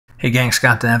Hey gang,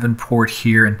 Scott Davenport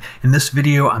here, and in this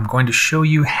video I'm going to show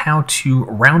you how to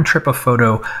round trip a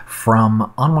photo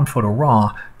from ON1 Photo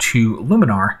RAW to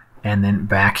Luminar and then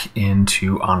back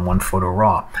into ON1 Photo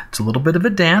RAW. It's a little bit of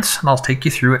a dance, and I'll take you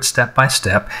through it step by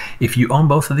step. If you own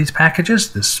both of these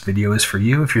packages, this video is for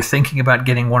you. If you're thinking about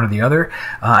getting one or the other,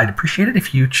 I'd appreciate it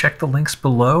if you check the links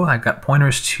below. I've got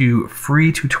pointers to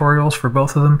free tutorials for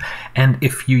both of them, and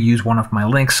if you use one of my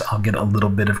links, I'll get a little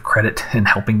bit of credit in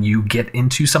helping you get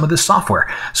into some of this software.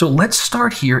 So let's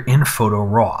start here in Photo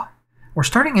RAW. We're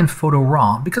starting in Photo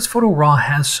RAW because Photo RAW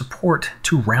has support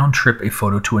to round trip a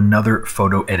photo to another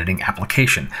photo editing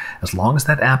application. As long as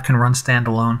that app can run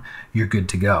standalone, you're good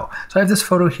to go. So I have this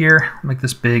photo here, I'll make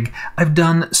this big. I've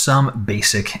done some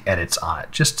basic edits on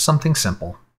it, just something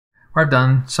simple, where I've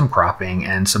done some cropping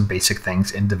and some basic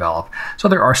things in Develop. So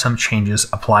there are some changes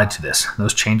applied to this.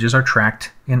 Those changes are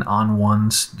tracked in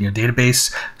ON1's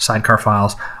database, sidecar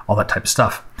files, all that type of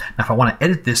stuff. Now, if I want to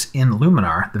edit this in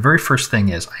Luminar, the very first thing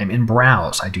is I am in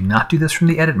Browse. I do not do this from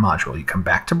the Edit module. You come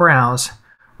back to Browse,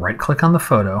 right-click on the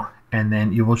photo, and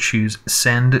then you will choose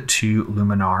Send to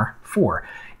Luminar 4.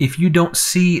 If you don't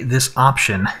see this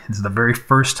option, it's the very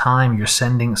first time you're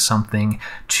sending something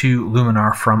to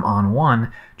Luminar from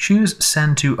ON1, choose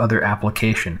Send to Other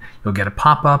Application. You'll get a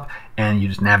pop-up, and you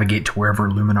just navigate to wherever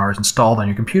Luminar is installed on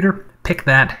your computer, pick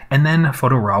that, and then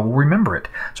Photo RAW will remember it.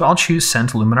 So I'll choose Send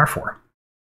to Luminar 4.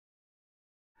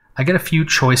 I get a few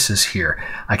choices here.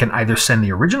 I can either send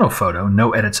the original photo,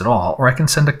 no edits at all, or I can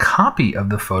send a copy of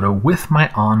the photo with my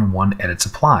ON1 edits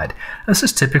applied. This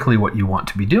is typically what you want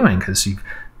to be doing because you've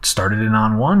started in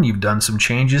ON1, you've done some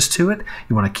changes to it,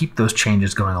 you want to keep those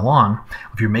changes going along.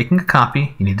 If you're making a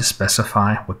copy, you need to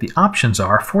specify what the options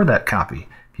are for that copy.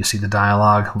 If you see the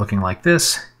dialog looking like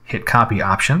this, hit Copy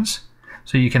Options,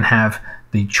 so you can have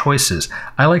the choices.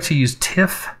 I like to use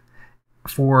TIFF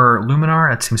for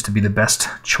Luminar. It seems to be the best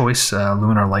choice.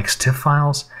 Luminar likes TIFF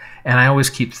files. And I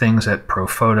always keep things at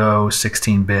ProPhoto,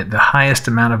 16-bit, the highest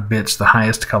amount of bits, the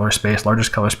highest color space,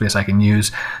 largest color space I can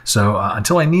use. So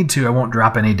until I need to, I won't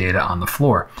drop any data on the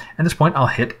floor. At this point, I'll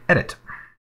hit Edit.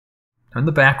 In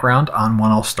the background,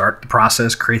 ON1 will start the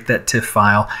process, create that TIFF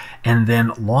file, and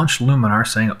then launch Luminar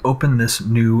saying, open this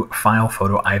new file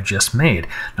photo I've just made.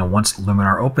 Now, once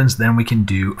Luminar opens, then we can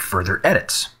do further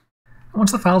edits.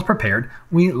 Once the file is prepared,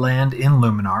 we land in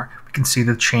Luminar. We can see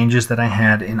the changes that I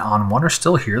had in ON1 are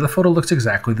still here. The photo looks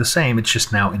exactly the same. It's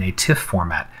just now in a TIFF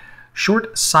format.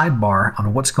 Short sidebar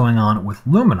on what's going on with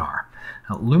Luminar.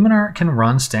 Now, Luminar can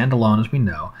run standalone, as we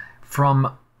know.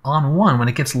 From ON1, when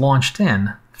it gets launched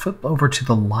in, flip over to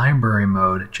the library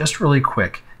mode just really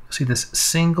quick. You'll see this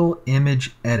single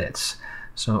image edits.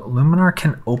 So Luminar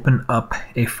can open up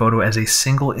a photo as a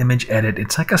single image edit.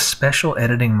 It's like a special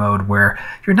editing mode where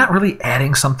you're not really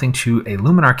adding something to a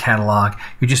Luminar catalog,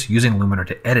 you're just using Luminar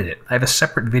to edit it. I have a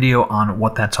separate video on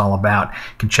what that's all about.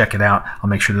 You can check it out. I'll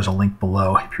make sure there's a link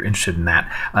below if you're interested in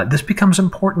that. This becomes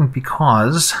important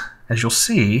because, as you'll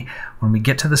see, when we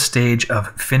get to the stage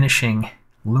of finishing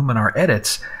Luminar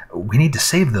edits, we need to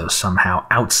save those somehow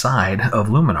outside of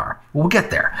Luminar. We'll get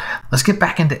there. Let's get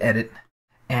back into Edit.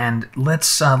 And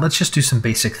let's just do some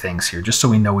basic things here, just so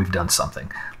we know we've done something.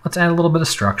 Let's add a little bit of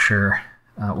structure.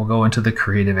 We'll go into the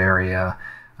creative area.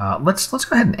 Let's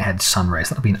go ahead and add sun rays.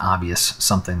 That'll be an obvious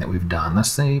something that we've done.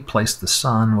 Let's say place the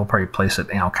sun. We'll probably place it,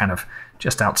 kind of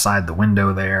just outside the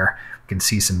window there. We can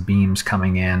see some beams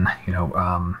coming in.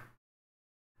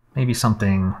 Maybe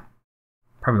something.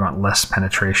 Probably want less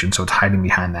penetration, so it's hiding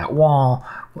behind that wall.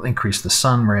 We'll increase the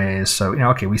sun rays. So,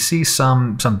 okay, we see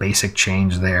some basic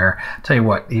change there. Tell you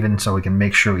what, even so we can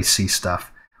make sure we see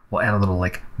stuff, we'll add a little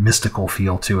mystical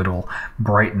feel to it. It'll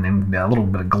brighten and a little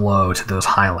bit of glow to those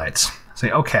highlights. Say,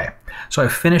 okay, so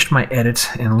I've finished my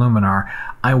edits in Luminar.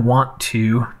 I want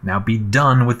to now be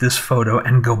done with this photo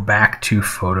and go back to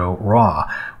Photo RAW.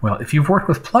 Well, if you've worked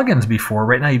with plugins before,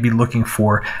 right now you'd be looking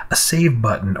for a save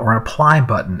button or an apply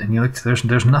button, and you're like,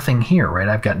 there's nothing here, right?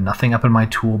 I've got nothing up in my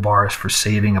toolbars for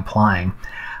saving, applying.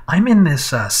 I'm in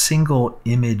this single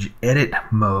image edit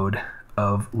mode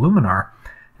of Luminar.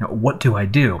 What do I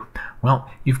do?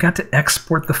 Well, you've got to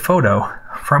export the photo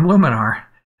from Luminar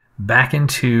back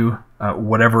into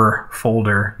whatever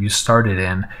folder you started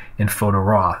in Photo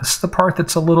RAW. This is the part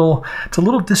that's a little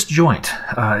disjoint.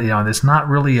 There's not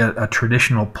really a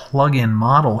traditional plug-in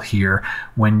model here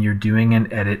when you're doing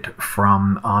an edit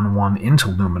from ON1 into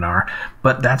Luminar,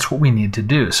 but that's what we need to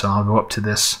do. So I'll go up to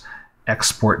this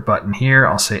export button here.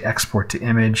 I'll say export to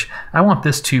image. I want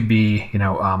this to be,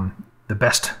 the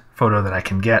best photo that I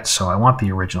can get. So I want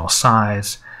the original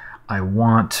size. I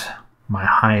want my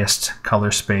highest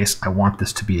color space. I want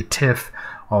this to be a TIFF.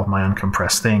 all of my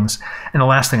uncompressed things. And the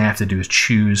last thing I have to do is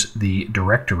choose the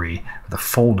directory, the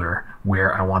folder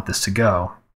where I want this to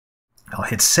go. I'll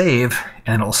hit save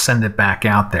and it'll send it back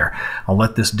out there. I'll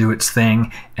let this do its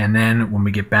thing, and then when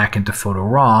we get back into Photo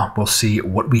RAW, we'll see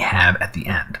what we have at the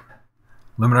end.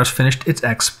 Luminar's finished its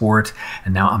export,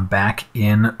 and now I'm back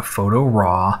in Photo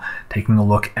RAW, taking a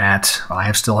look at,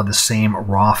 I still have the same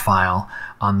RAW file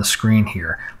on the screen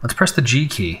here. Let's press the G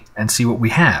key and see what we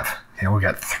have. Okay, we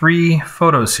got 3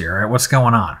 photos here. All right, what's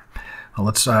going on? Well,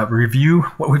 let's review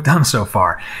what we've done so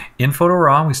far. In Photo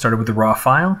RAW, we started with the RAW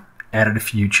file, added a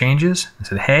few changes, and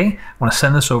said, hey, I want to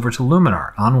send this over to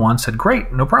Luminar. ON1 said,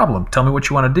 great, no problem. Tell me what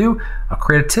you want to do. I'll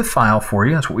create a TIFF file for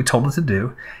you. That's what we told it to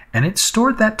do. And it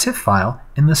stored that TIFF file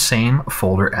in the same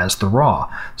folder as the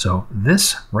RAW. So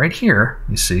this right here,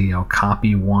 you see,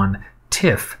 copy one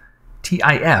TIFF,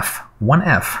 TIF,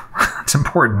 1F. It's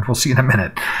important. We'll see in a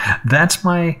minute. That's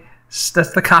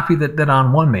the copy that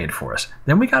ON1 made for us.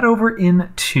 Then we got over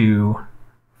into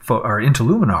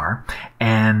Luminar,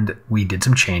 and we did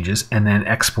some changes and then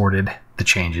exported the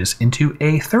changes into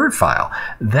a third file.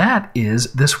 That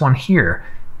is this one here,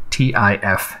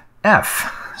 TIFF.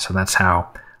 So that's how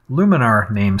Luminar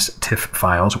names TIFF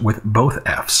files with both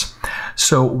Fs.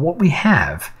 So what we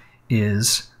have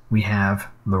is we have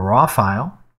the RAW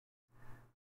file,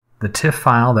 the TIFF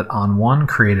file that ON1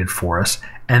 created for us,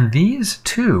 and these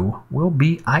two will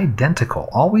be identical.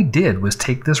 All we did was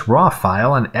take this RAW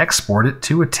file and export it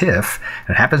to a TIFF.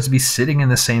 It happens to be sitting in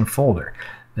the same folder.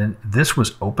 Then this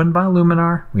was opened by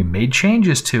Luminar, we made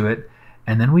changes to it,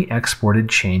 and then we exported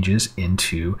changes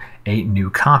into a new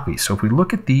copy. So if we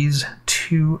look at these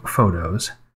 2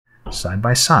 photos side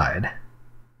by side,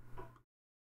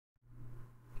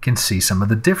 you can see some of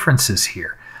the differences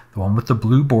here. The one with the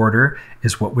blue border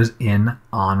is what was in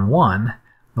ON1.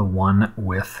 The one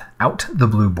without the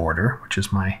blue border, which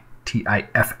is my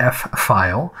TIFF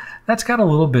file, that's got a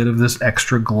little bit of this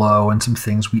extra glow and some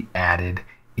things we added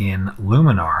in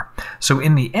Luminar. So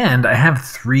in the end, I have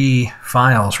 3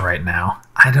 files right now.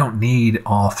 I don't need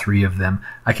all 3 of them.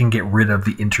 I can get rid of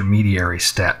the intermediary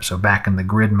step. So back in the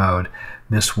grid mode,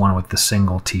 this one with the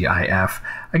single TIF,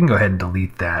 I can go ahead and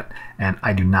delete that, and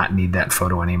I do not need that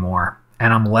photo anymore.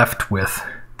 And I'm left with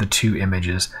the 2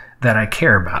 images that I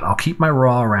care about. I'll keep my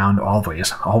RAW around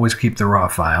always keep the RAW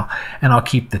file, and I'll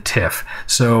keep the TIFF.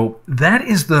 So that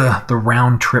is the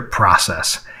round trip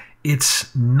process.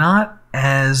 It's not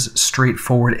as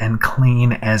straightforward and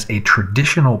clean as a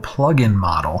traditional plugin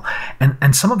model,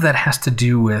 and some of that has to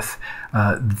do with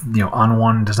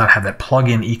ON1 does not have that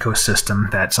plugin ecosystem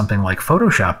that something like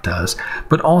Photoshop does,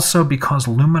 but also because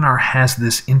Luminar has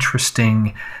this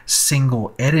interesting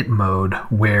single edit mode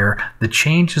where the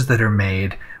changes that are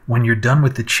made, when you're done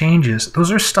with the changes,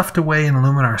 those are stuffed away in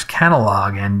Luminar's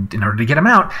catalog, and in order to get them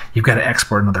out, you've got to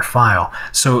export another file.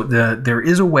 So there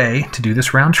is a way to do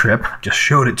this round trip. Just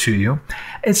showed it to you.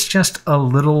 It's just a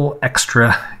little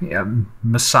extra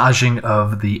massaging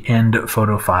of the end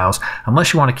photo files,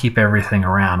 unless you want to keep everything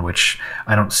around, which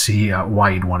I don't see why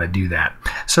you'd want to do that.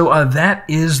 So that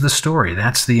is the story.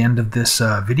 That's the end of this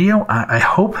video. I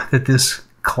hope that this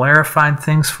clarified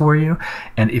things for you,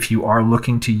 and if you are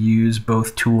looking to use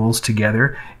both tools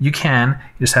together, you can.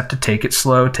 You just have to take it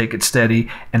slow, take it steady,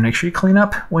 and make sure you clean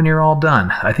up when you're all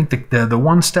done. I think the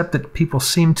one step that people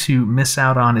seem to miss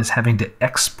out on is having to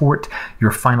export your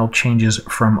final changes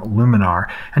from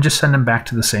Luminar and just send them back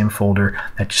to the same folder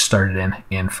that you started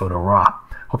in Photo RAW.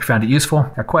 Hope you found it useful.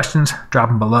 Got questions? Drop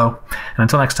them below. And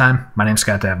until next time, my name's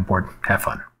Scott Davenport. Have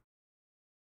fun.